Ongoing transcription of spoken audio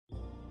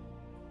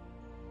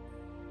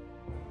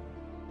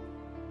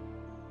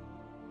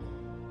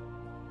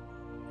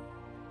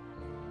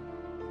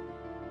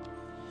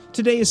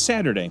Today is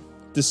Saturday,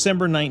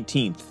 December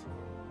 19th.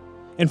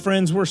 And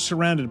friends, we're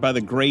surrounded by the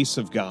grace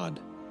of God.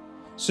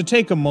 So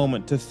take a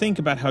moment to think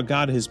about how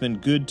God has been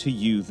good to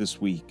you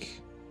this week.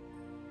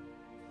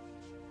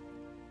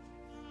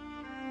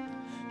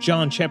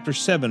 John chapter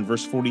 7,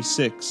 verse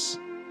 46.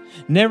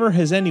 Never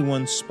has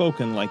anyone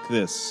spoken like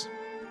this.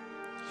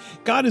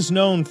 God is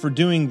known for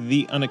doing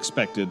the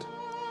unexpected.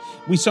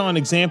 We saw an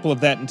example of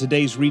that in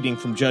today's reading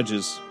from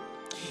Judges.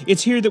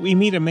 It's here that we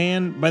meet a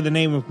man by the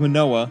name of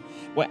Manoah.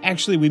 Well,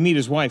 actually, we meet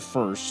his wife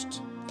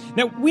first.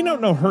 Now, we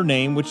don't know her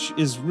name, which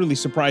is really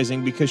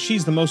surprising because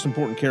she's the most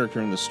important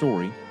character in the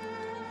story.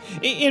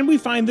 And we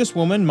find this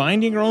woman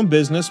minding her own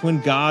business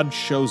when God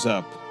shows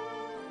up.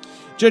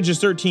 Judges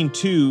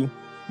 13:2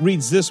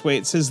 reads this way.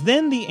 It says,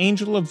 "Then the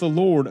angel of the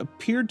Lord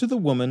appeared to the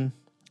woman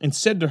and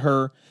said to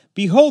her,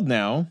 'Behold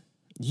now,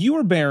 you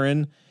are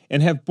barren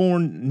and have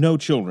borne no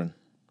children.'"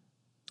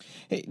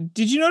 Hey,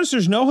 did you notice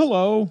there's no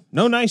hello,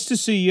 no nice to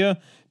see you,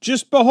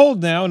 just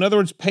behold now? In other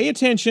words, pay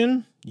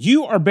attention.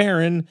 You are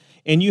barren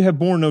and you have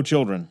borne no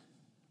children.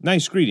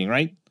 Nice greeting,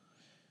 right?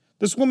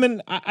 This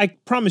woman, I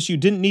promise you,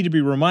 didn't need to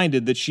be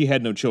reminded that she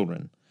had no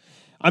children.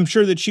 I'm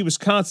sure that she was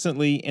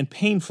constantly and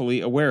painfully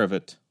aware of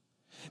it.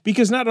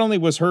 Because not only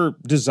was her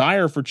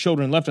desire for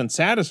children left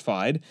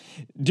unsatisfied,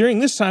 during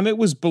this time it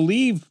was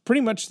believed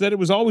pretty much that it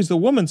was always the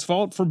woman's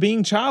fault for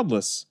being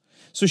childless.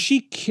 So she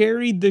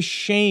carried the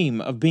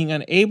shame of being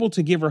unable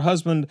to give her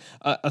husband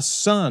a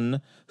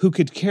son who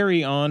could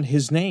carry on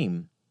his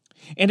name.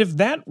 And if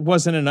that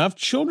wasn't enough,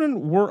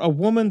 children were a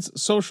woman's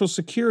social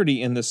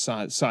security in this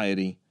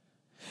society.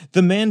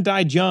 The man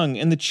died young,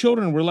 and the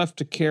children were left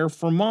to care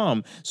for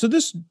mom. So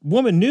this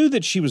woman knew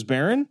that she was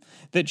barren,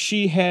 that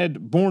she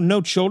had borne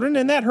no children,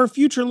 and that her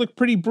future looked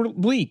pretty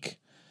bleak.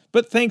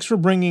 But thanks for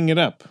bringing it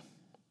up.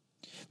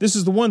 This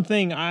is the one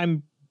thing I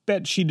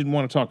bet she didn't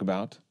want to talk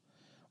about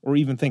or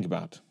even think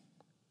about.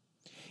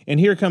 And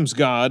here comes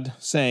God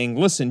saying,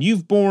 "Listen,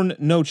 you've borne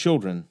no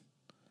children,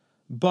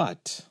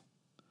 but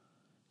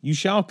you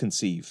shall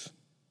conceive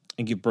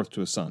and give birth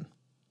to a son."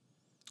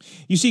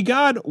 You see,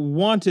 God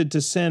wanted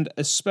to send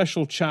a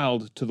special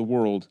child to the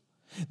world.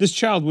 This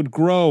child would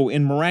grow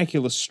in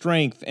miraculous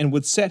strength and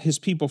would set his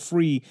people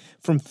free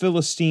from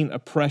Philistine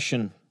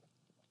oppression.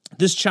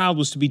 This child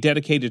was to be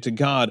dedicated to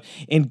God,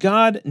 and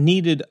God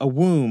needed a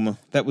womb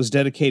that was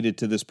dedicated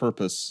to this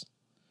purpose,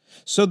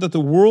 so that the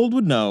world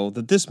would know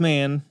that this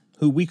man,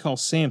 who we call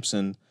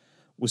Samson,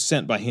 was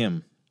sent by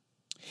him.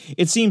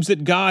 It seems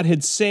that God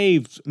had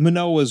saved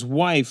Manoah's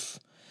wife,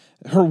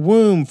 her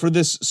womb, for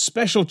this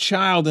special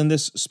child and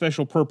this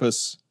special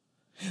purpose.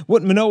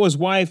 What Manoah's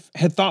wife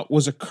had thought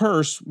was a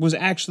curse was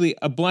actually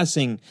a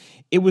blessing.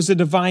 It was a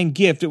divine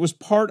gift. It was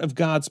part of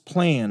God's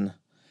plan,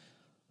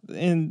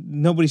 and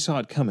nobody saw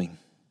it coming.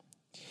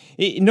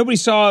 Nobody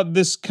saw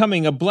this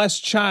coming. A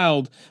blessed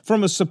child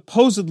from a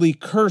supposedly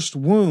cursed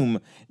womb.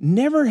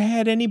 Never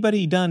had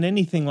anybody done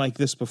anything like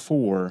this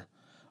before.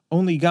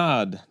 Only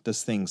God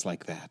does things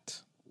like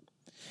that.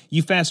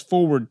 You fast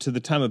forward to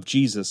the time of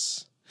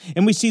Jesus,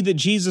 and we see that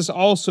Jesus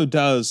also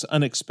does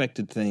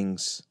unexpected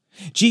things.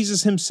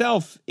 Jesus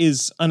himself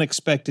is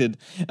unexpected,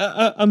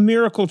 a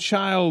miracle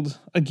child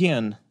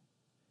again.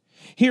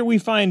 Here we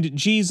find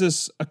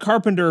Jesus, a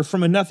carpenter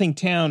from a nothing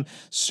town,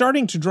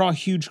 starting to draw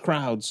huge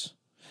crowds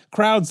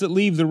that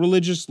leave the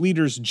religious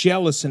leaders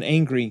jealous and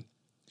angry.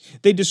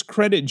 They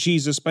discredit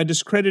Jesus by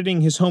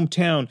discrediting his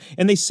hometown,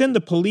 and they send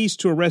the police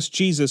to arrest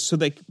Jesus so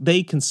that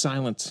they can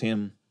silence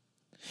him.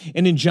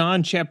 And in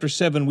John chapter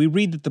 7, we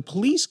read that the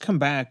police come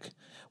back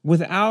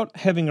without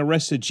having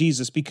arrested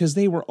Jesus because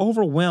they were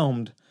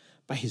overwhelmed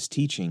by his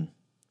teaching.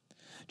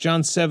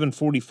 John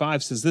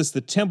 7:45 says this,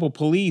 "The temple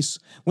police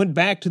went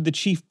back to the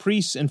chief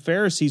priests and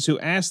Pharisees, who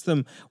asked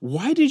them,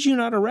 'Why did you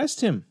not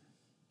arrest him?'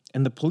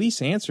 And the police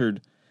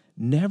answered,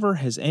 'Never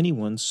has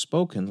anyone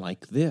spoken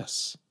like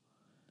this.'"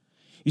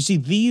 You see,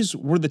 these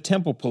were the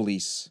temple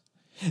police.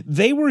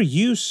 They were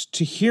used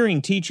to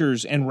hearing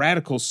teachers and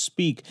radicals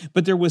speak,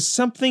 but there was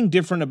something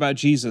different about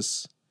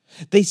Jesus.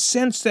 They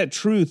sensed that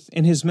truth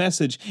in his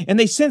message, and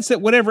they sensed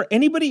that whatever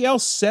anybody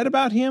else said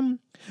about him,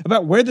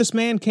 about where this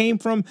man came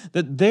from,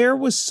 that there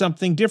was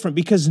something different,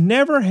 because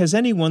never has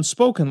anyone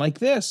spoken like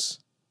this.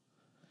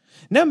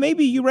 Now,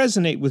 maybe you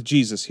resonate with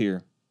Jesus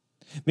here.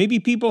 Maybe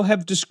people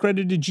have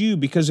discredited you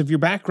because of your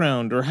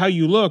background, or how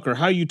you look, or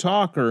how you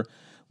talk, or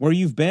where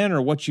you've been,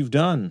 or what you've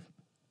done.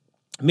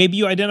 Maybe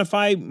you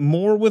identify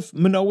more with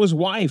Manoah's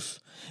wife.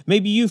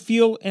 Maybe you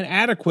feel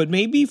inadequate,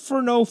 maybe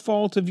for no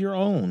fault of your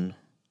own.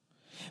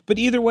 But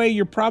either way,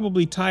 you're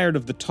probably tired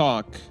of the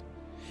talk.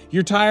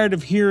 You're tired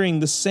of hearing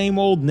the same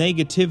old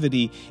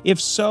negativity. If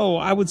so,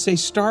 I would say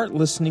start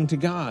listening to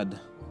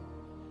God.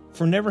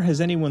 For never has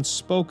anyone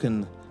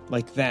spoken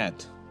like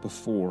that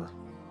before.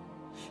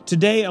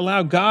 Today,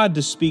 allow God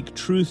to speak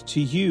truth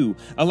to you.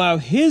 Allow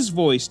his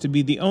voice to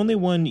be the only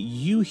one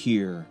you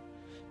hear,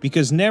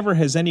 because never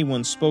has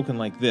anyone spoken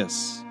like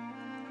this.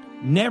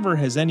 Never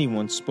has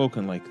anyone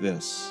spoken like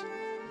this.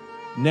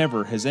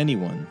 Never has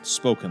anyone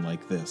spoken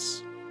like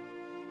this.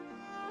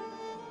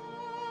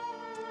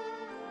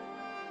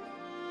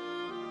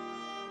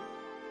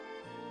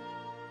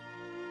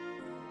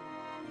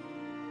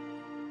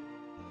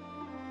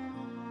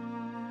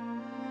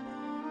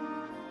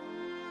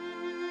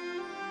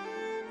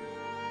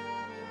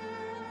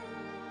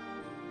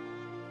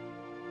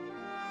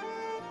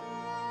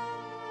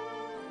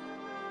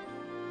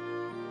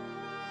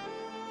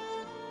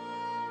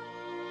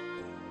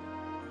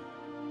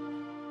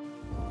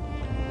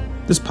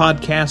 This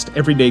podcast,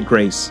 Everyday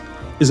Grace,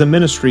 is a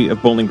ministry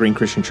of Bowling Green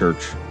Christian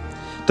Church.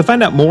 To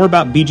find out more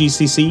about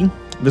BGCC,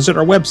 visit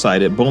our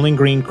website at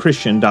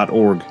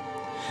bowlinggreenchristian.org.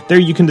 There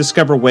you can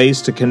discover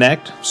ways to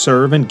connect,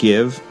 serve, and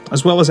give,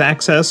 as well as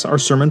access our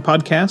sermon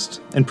podcast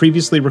and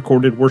previously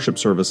recorded worship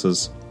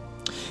services.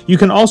 You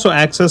can also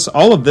access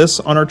all of this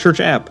on our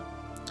church app.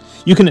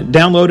 You can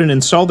download and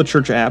install the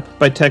church app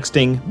by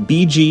texting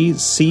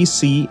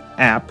BGCC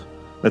app,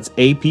 that's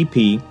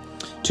APP,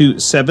 to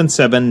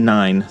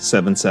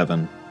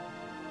 77977.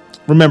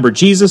 Remember,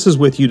 Jesus is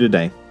with you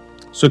today,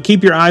 so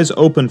keep your eyes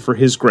open for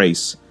His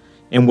grace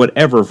in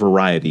whatever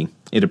variety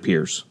it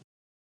appears.